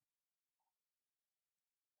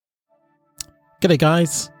G'day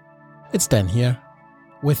guys, it's Den here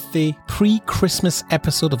with the pre-Christmas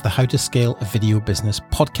episode of the How to Scale a Video Business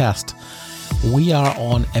podcast. We are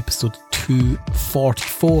on episode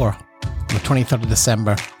 244 on the 23rd of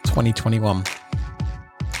December 2021.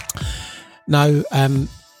 Now, I'm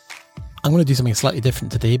going to do something slightly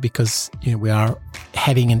different today because we are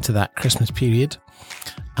heading into that Christmas period,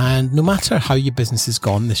 and no matter how your business has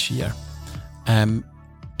gone this year,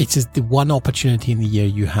 it is the one opportunity in the year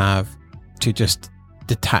you have to just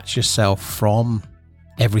detach yourself from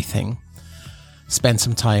everything. Spend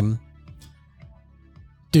some time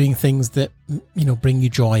doing things that, bring you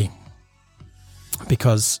joy.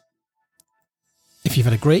 Because if you've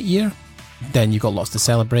had a great year, then you've got lots to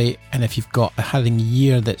celebrate. And if you've got having a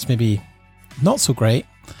year that's maybe not so great,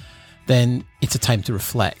 then it's a time to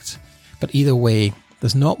reflect. But either way,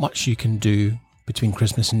 there's not much you can do between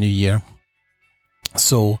Christmas and New Year.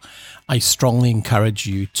 So I strongly encourage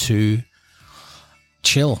you to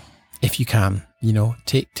chill if you can,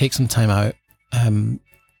 take some time out.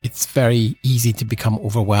 It's very easy to become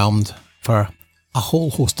overwhelmed for a whole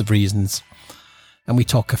host of reasons. And we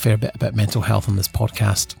talk a fair bit about mental health on this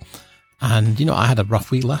podcast. And, I had a rough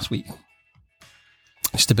week last week.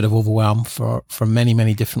 Just a bit of overwhelm for many,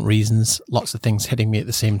 many different reasons. Lots of things hitting me at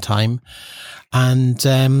the same time. And,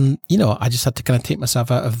 I just had to kind of take myself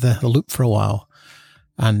out of the loop for a while.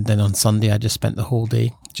 And then on Sunday, I just spent the whole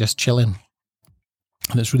day just chilling.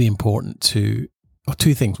 And it's really important two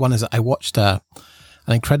things. One is that I watched an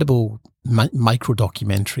incredible micro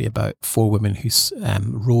documentary about 4 women who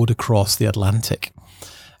rowed across the Atlantic.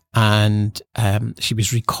 And she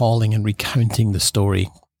was recalling and recounting the story.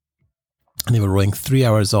 And they were rowing 3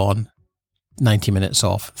 hours on, 90 minutes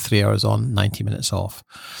off, 3 hours on, 90 minutes off,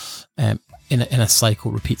 in a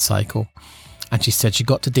cycle, repeat cycle. And she said she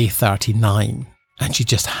got to day 39 and she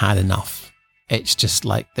just had enough. It's just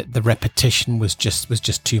like the repetition was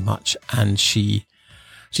just too much. And she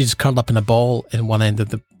just curled up in a ball in one end of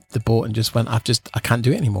the boat and just went, I can't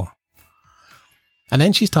do it anymore. And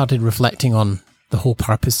then she started reflecting on the whole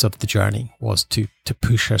purpose of the journey was to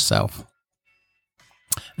push herself.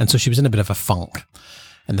 And so she was in a bit of a funk,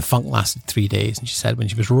 and the funk lasted 3 days. And she said when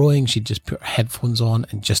she was rowing, she'd just put her headphones on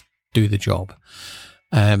and just do the job.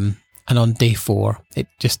 And on day 4, it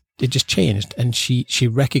just changed. And she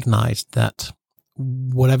recognized that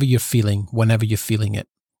whatever you're feeling, whenever you're feeling it,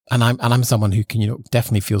 and I'm someone who can,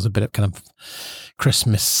 definitely feels a bit of kind of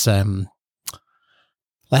Christmas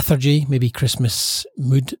lethargy, maybe Christmas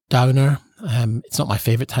mood downer. It's not my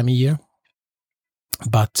favorite time of year,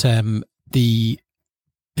 but the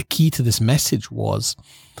key to this message was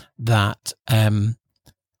that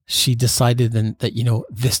she decided then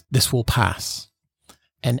that this will pass,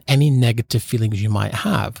 and any negative feelings you might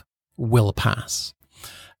have will pass.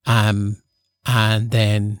 And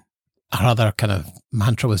then her other kind of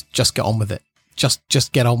mantra was just get on with it.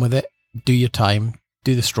 Just get on with it. Do your time.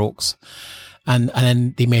 Do the strokes. And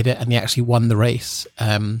then they made it, and they actually won the race.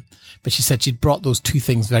 But she said she'd brought those 2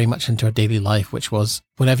 things very much into her daily life, which was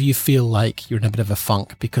whenever you feel like you're in a bit of a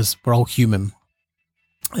funk, because we're all human,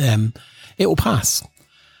 it will pass.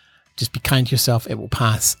 Just be kind to yourself. It will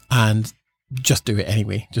pass, and just do it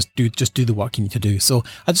anyway. Just do the work you need to do. So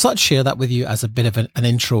I just thought I'd share that with you as a bit of an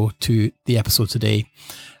intro to the episode today.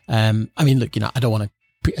 Look, I don't want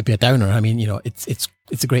to be a downer. It's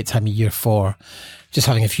a great time of year for just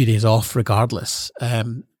having a few days off regardless.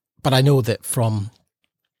 But I know that from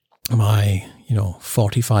my,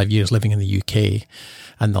 45 years living in the UK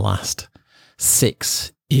and the last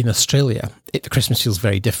 6 in Australia, Christmas feels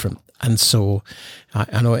very different. And so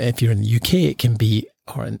I know if you're in the UK, it can be,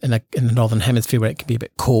 or in the Northern Hemisphere, where it can be a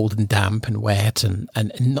bit cold and damp and wet and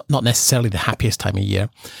not necessarily the happiest time of year.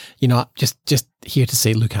 Just here to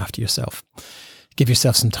say, look after yourself. Give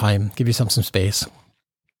yourself some time. Give yourself some space.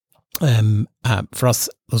 For us,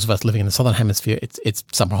 those of us living in the Southern Hemisphere, it's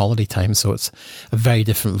summer holiday time, so it's a very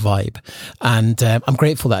different vibe. And I'm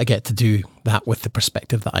grateful that I get to do that with the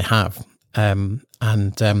perspective that I have.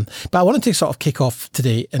 But I wanted to sort of kick off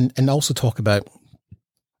today and also talk about,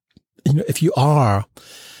 if you are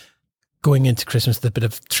going into Christmas with a bit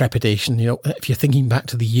of trepidation, if you're thinking back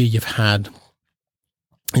to the year you've had,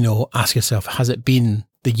 ask yourself, has it been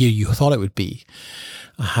the year you thought it would be?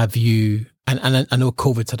 Have you, and I know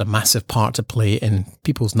COVID's had a massive part to play in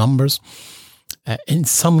people's numbers, in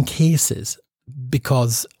some cases,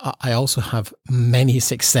 because I also have many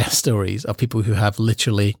success stories of people who have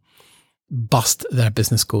literally bust their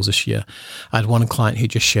business goals this year. I had one client who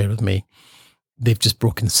just shared with me, they've just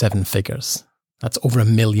broken 7 figures. That's over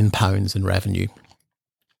 £1 million in revenue.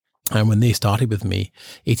 And when they started with me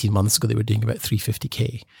 18 months ago, they were doing about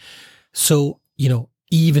 350K. So,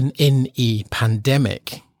 even in a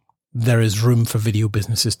pandemic, there is room for video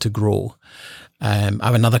businesses to grow. I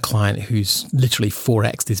have another client who's literally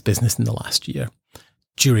 4x'd his business in the last year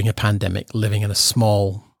during a pandemic, living in a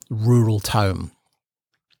small rural town.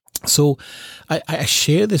 So I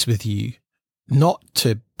share this with you not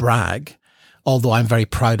to brag, although I'm very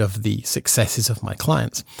proud of the successes of my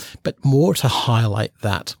clients, but more to highlight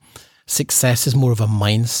that success is more of a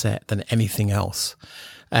mindset than anything else.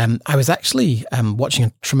 I was actually watching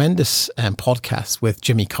a tremendous podcast with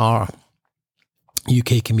Jimmy Carr,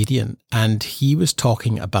 UK comedian, and he was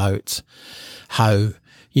talking about how,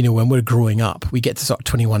 when we're growing up, we get to sort of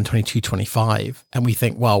 21, 22, 25, and we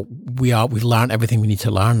think, well, we've learned everything we need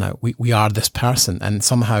to learn now. We are this person, and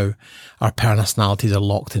somehow our personalities are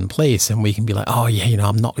locked in place, and we can be like, oh yeah,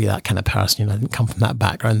 I'm not really that kind of person. I didn't come from that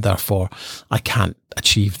background, therefore I can't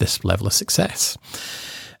achieve this level of success.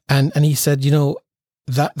 And he said,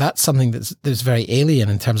 that's something that's very alien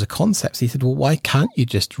in terms of concepts. He said, well, why can't you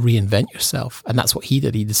just reinvent yourself? And that's what he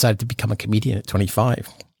did. He decided to become a comedian at 25.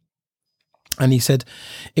 And he said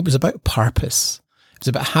it was about purpose. It was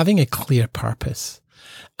about having a clear purpose.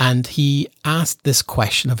 And he asked this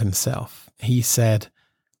question of himself. He said,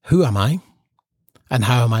 who am I and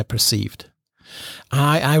how am I perceived?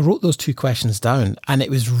 I wrote those two questions down, and it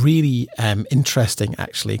was really interesting,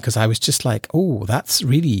 actually, because I was just like, oh, that's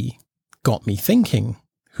really got me thinking.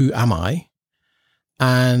 Who am I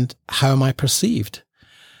and how am I perceived?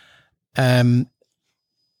 And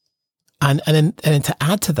then to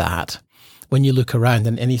add to that, when you look around,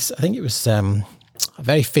 and I think it was a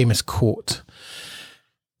very famous quote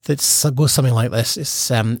that goes something like this. It's,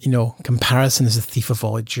 comparison is the thief of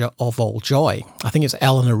all joy. I think it's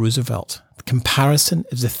Eleanor Roosevelt. Comparison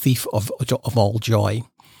is the thief of all joy.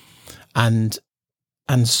 And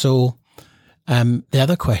so the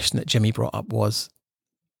other question that Jimmy brought up was,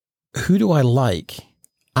 who do I like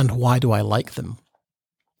and why do I like them?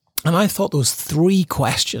 And I thought those three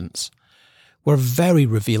questions were very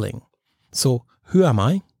revealing. So who am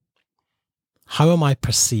I? How am I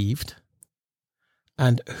perceived?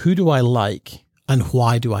 And who do I like and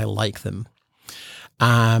why do I like them?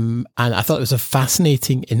 And I thought it was a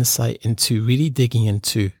fascinating insight into really digging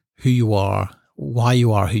into who you are, why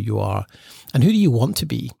you are who you are, and who do you want to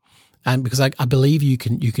be? And because I believe you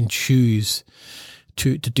can choose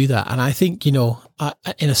to do that. And I think, in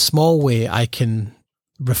a small way, I can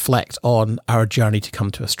reflect on our journey to come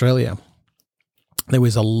to Australia. There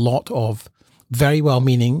was a lot of very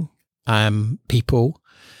well-meaning people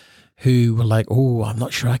who were like, oh, I'm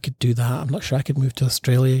not sure I could do that. I'm not sure I could move to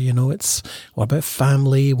Australia. It's what about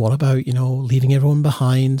family? What about, leaving everyone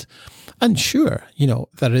behind? And sure,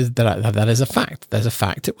 that is a fact. There's a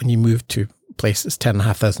fact that when you move to a place that's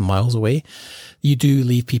 10,500 miles away, you do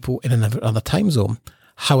leave people in another time zone.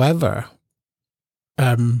 However,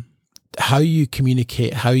 how you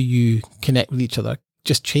communicate, how you connect with each other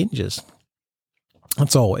just changes.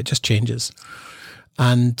 That's all. It just changes.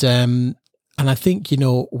 And I think,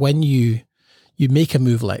 when you make a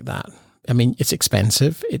move like that, I mean, it's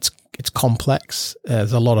expensive. It's complex.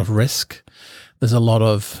 There's a lot of risk. There's a lot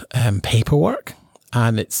of paperwork,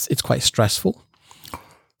 and it's quite stressful.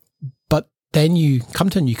 But then you come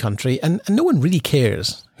to a new country, and no one really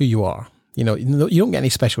cares who you are. You don't get any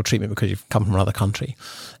special treatment because you've come from another country.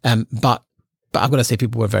 But I've got to say,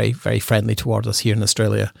 people were very, very friendly towards us here in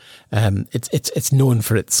Australia. It's known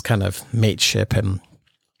for its kind of mateship and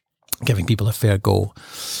giving people a fair go.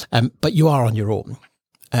 But you are on your own.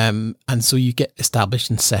 And so you get established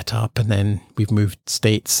and set up, and then we've moved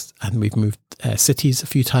states and we've moved cities a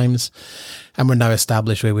few times, and we're now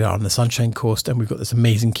established where we are on the Sunshine Coast, and we've got this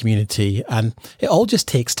amazing community, and it all just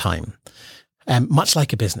takes time. Much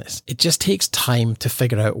like a business, it just takes time to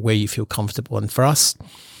figure out where you feel comfortable. And for us,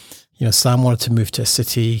 Sam wanted to move to a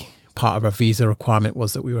city. Part of our visa requirement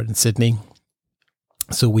was that we were in Sydney.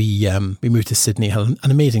 So we moved to Sydney, had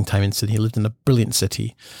an amazing time in Sydney, lived in a brilliant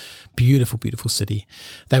city, beautiful, beautiful city.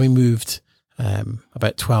 Then we moved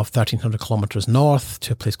about 1,300 kilometres north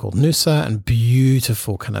to a place called Noosa, and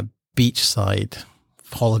beautiful kind of beachside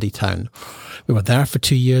holiday town. We were there for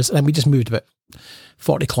 2 years, and then we just moved about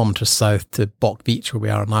 40 kilometres south to Bock Beach, where we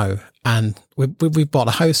are now. And we've bought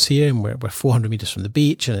a house here, and we're 400 metres from the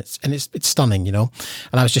beach, and it's stunning, And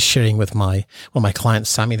I was just sharing with one of my clients,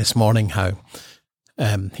 Sammy, this morning, how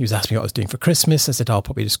he was asking me what I was doing for Christmas. I said, I'll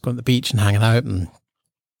probably just go on the beach and hanging out. And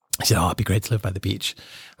he said, it'd be great to live by the beach.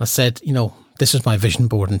 I said, this was my vision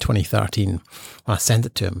board in 2013 when I sent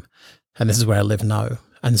it to him, and this is where I live now.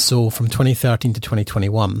 And so from 2013 to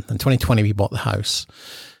 2021, and 2020 we bought the house.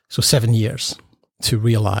 So 7 years to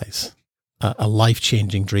realize a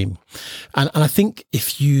life-changing dream. And I think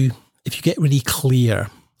if you if you get really clear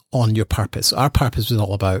on your purpose, our purpose was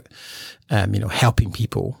all about, helping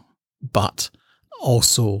people, but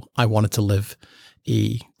also I wanted to live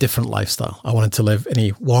a different lifestyle. I wanted to live in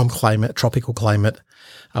a warm climate, tropical climate.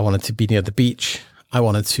 I wanted to be near the beach. I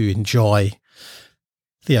wanted to enjoy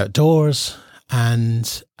the outdoors,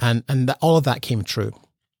 and all of that came true.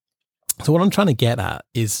 So what I'm trying to get at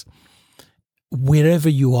is, wherever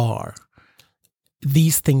you are,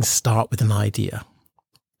 these things start with an idea.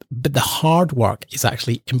 But the hard work is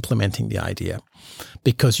actually implementing the idea,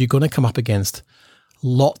 because you're going to come up against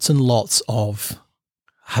lots and lots of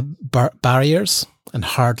barriers and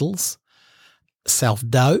hurdles,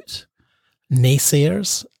 self-doubt,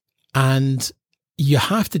 naysayers, and you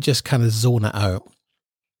have to just kind of zone it out.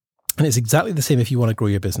 And it's exactly the same if you want to grow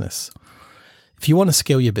your business. If you want to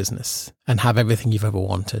scale your business and have everything you've ever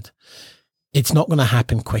wanted, it's not going to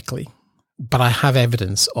happen quickly. But I have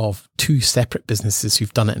evidence of 2 separate businesses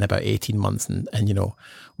who've done it in about 18 months. And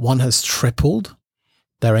one has tripled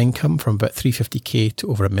their income from about 350K to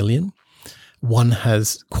over $1 million. One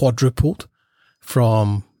has quadrupled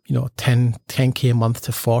from, 10K a month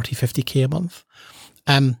to 40, 50K a month.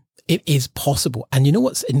 It is possible. And you know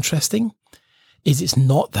what's interesting is it's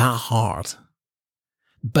not that hard,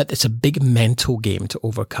 but it's a big mental game to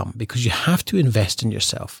overcome, because you have to invest in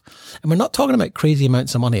yourself. And we're not talking about crazy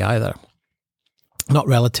amounts of money either, not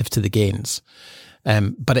relative to the gains.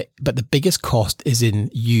 But the biggest cost is in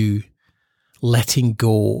you letting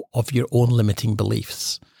go of your own limiting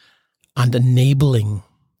beliefs and enabling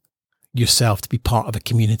yourself to be part of a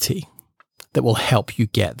community that will help you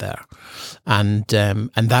get there. And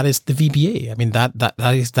that is the VBA. I mean,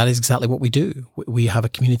 that is exactly what we do. We have a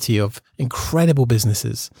community of incredible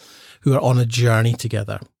businesses who are on a journey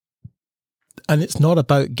together. And it's not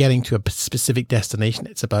about getting to a specific destination.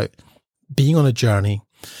 It's about being on a journey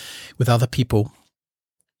with other people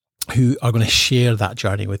who are going to share that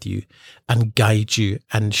journey with you and guide you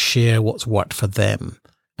and share what's worked for them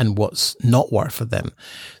and what's not worked for them,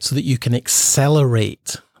 so that you can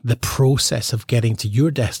accelerate the process of getting to your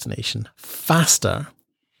destination faster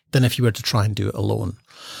than if you were to try and do it alone.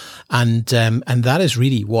 And that is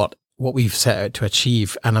really what we've set out to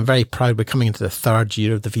achieve. And I'm very proud. We're coming into the 3rd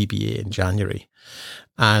year of the VBA in January,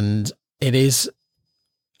 and it is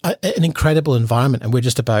an incredible environment. And we're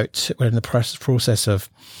in the process of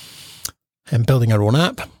building our own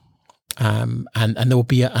app. And there will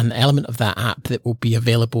be an element of that app that will be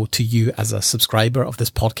available to you as a subscriber of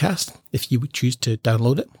this podcast, if you would choose to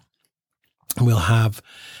download it. And we'll have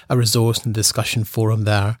a resource and discussion forum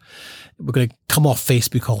there. We're going to come off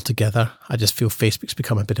Facebook altogether. I just feel Facebook's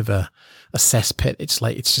become a bit of a cesspit.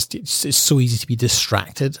 It's so easy to be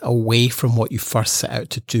distracted away from what you first set out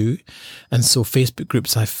to do. And so Facebook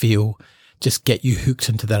groups, I feel, just get you hooked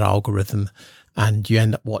into their algorithm, and you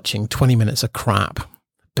end up watching 20 minutes of crap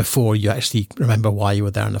before you actually remember why you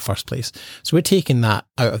were there in the first place. So we're taking that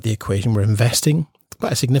out of the equation. We're investing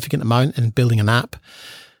quite a significant amount in building an app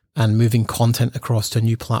and moving content across to a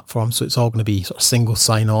new platform. So it's all going to be sort of single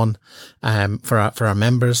sign-on for our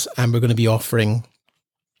members. And we're going to be offering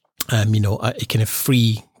a kind of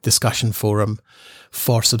free discussion forum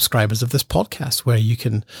for subscribers of this podcast, where you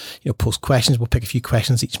can, post questions. We'll pick a few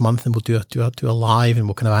questions each month, and we'll do a live, and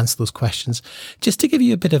we'll kind of answer those questions, just to give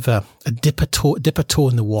you a bit of a dip a toe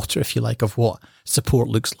in the water, if you like, of what support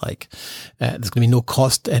looks like. There's going to be no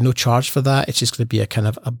cost, no charge for that. It's just going to be a kind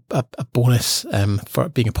of a bonus for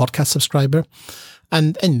being a podcast subscriber.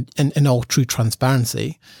 And in all true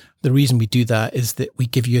transparency, the reason we do that is that we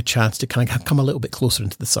give you a chance to kind of come a little bit closer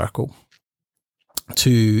into the circle,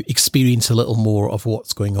 to experience a little more of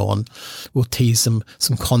what's going on. We'll tease some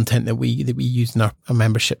content that we use in our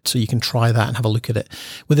membership, so you can try that and have a look at it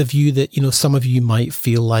with a view that, some of you might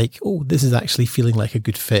feel like, oh, this is actually feeling like a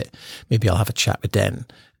good fit. Maybe I'll have a chat with Den,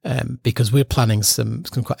 because we're planning some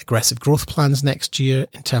quite aggressive growth plans next year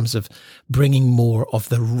in terms of bringing more of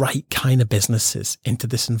the right kind of businesses into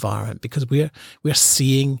this environment, because we're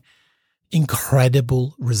seeing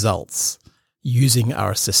incredible results using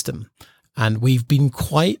our system. And we've been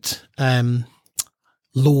quite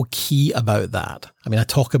low key about that. I mean, I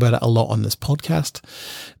talk about it a lot on this podcast,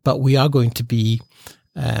 but we are going to be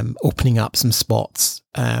opening up some spots.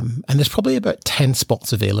 And there's probably about 10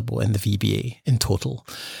 spots available in the VBA in total.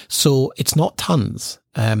 So it's not tons.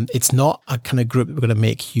 It's not a kind of group that we're going to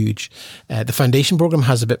make huge. The foundation program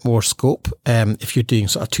has a bit more scope. If you're doing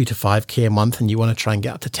sort of 2 to 5K a month and you want to try and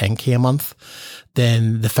get up to 10K a month,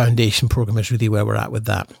 then the foundation program is really where we're at with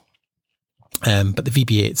that. But the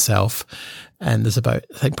VBA itself, and there's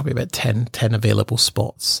probably about 10 available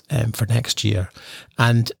spots for next year.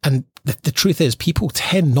 And the truth is, people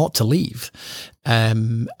tend not to leave.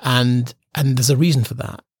 And there's a reason for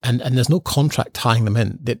that. And there's no contract tying them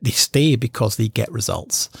in. They stay because they get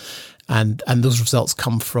results. And those results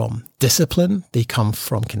come from discipline. They come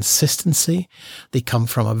from consistency. They come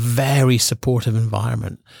from a very supportive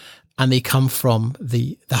environment. And they come from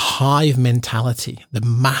the hive mentality, the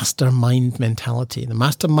mastermind mentality. The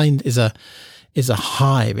mastermind is a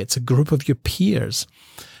hive. It's a group of your peers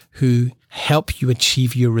who help you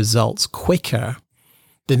achieve your results quicker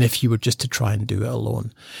than if you were just to try and do it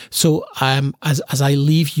alone. So as I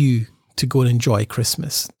leave you to go and enjoy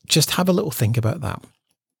Christmas, just have a little think about that.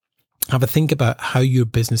 Have a think about how your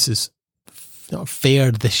business has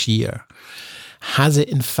fared this year. Has it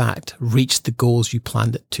in fact reached the goals you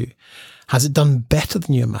planned it to? Has it done better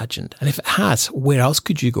than you imagined? And if it has, where else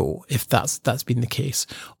could you go if that's been the case?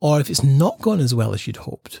 Or if it's not gone as well as you'd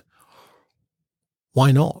hoped?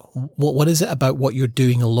 Why not? What is it about what you're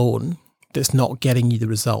doing alone that's not getting you the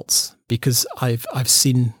results? Because I've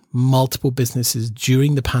seen multiple businesses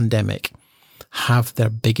during the pandemic have their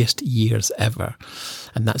biggest years ever.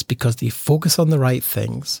 And that's because they focus on the right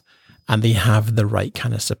things and they have the right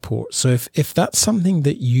kind of support. So if that's something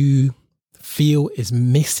that you feel is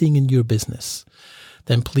missing in your business,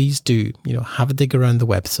 then please do, have a dig around the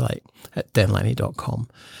website at denlaney.com.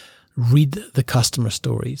 Read the customer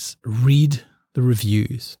stories, read the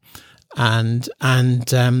reviews, and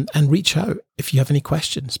reach out if you have any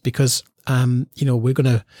questions, because we're going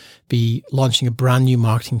to be launching a brand new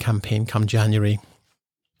marketing campaign come January.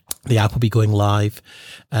 The app will be going live.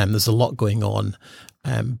 There's a lot going on.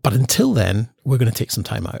 But until then, we're going to take some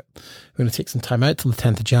time out. We're going to take some time out till the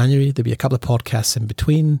 10th of January. There'll be a couple of podcasts in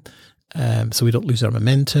between, so we don't lose our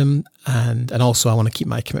momentum. And also I want to keep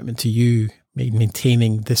my commitment to you,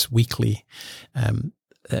 maintaining this weekly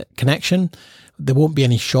connection. There won't be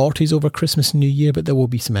any shorties over Christmas and New Year, but there will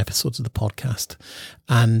be some episodes of the podcast.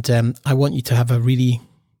 And I want you to have a really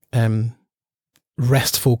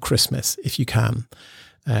restful Christmas if you can.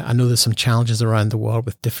 I know there's some challenges around the world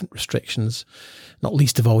with different restrictions, not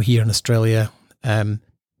least of all here in Australia.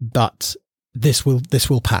 But this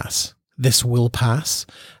will pass. This will pass,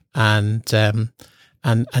 and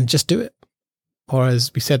just do it. Or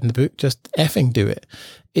as we said in the book, just effing do it.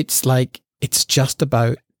 It's just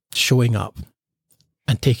about showing up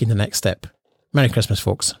and taking the next step. Merry Christmas,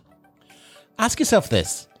 folks. Ask yourself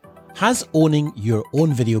this: has owning your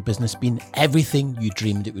own video business been everything you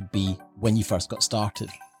dreamed it would be when you first got started?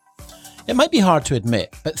 It might be hard to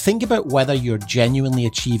admit, but think about whether you're genuinely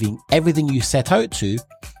achieving everything you set out to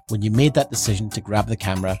when you made that decision to grab the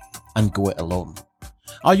camera and go it alone.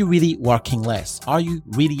 Are you really working less? Are you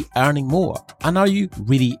really earning more? And are you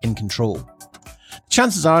really in control?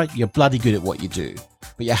 Chances are you're bloody good at what you do,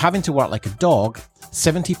 but you're having to work like a dog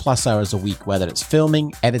 70 plus hours a week, whether it's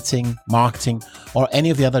filming, editing, marketing, or any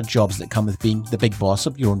of the other jobs that come with being the big boss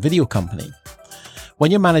of your own video company. When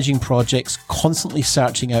you're managing projects, constantly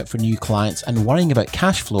searching out for new clients and worrying about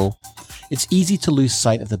cash flow, it's easy to lose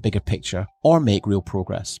sight of the bigger picture or make real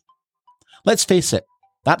progress. Let's face it,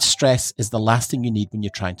 that stress is the last thing you need when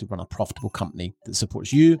you're trying to run a profitable company that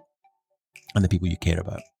supports you and the people you care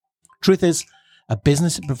about. Truth is, a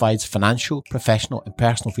business that provides financial, professional, and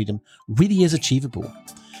personal freedom really is achievable.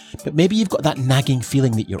 But maybe you've got that nagging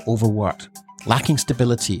feeling that you're overworked, lacking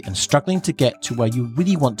stability, and struggling to get to where you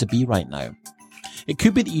really want to be right now. It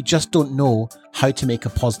could be that you just don't know how to make a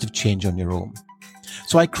positive change on your own.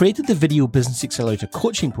 So I created the Video Business Accelerator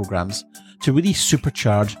coaching programs to really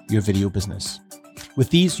supercharge your video business. With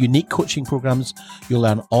these unique coaching programs, you'll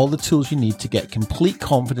learn all the tools you need to get complete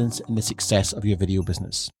confidence in the success of your video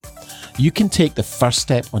business. You can take the first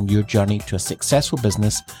step on your journey to a successful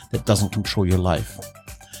business that doesn't control your life.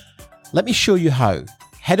 Let me show you how.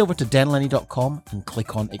 Head over to denlaney.com and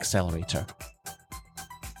click on Accelerator.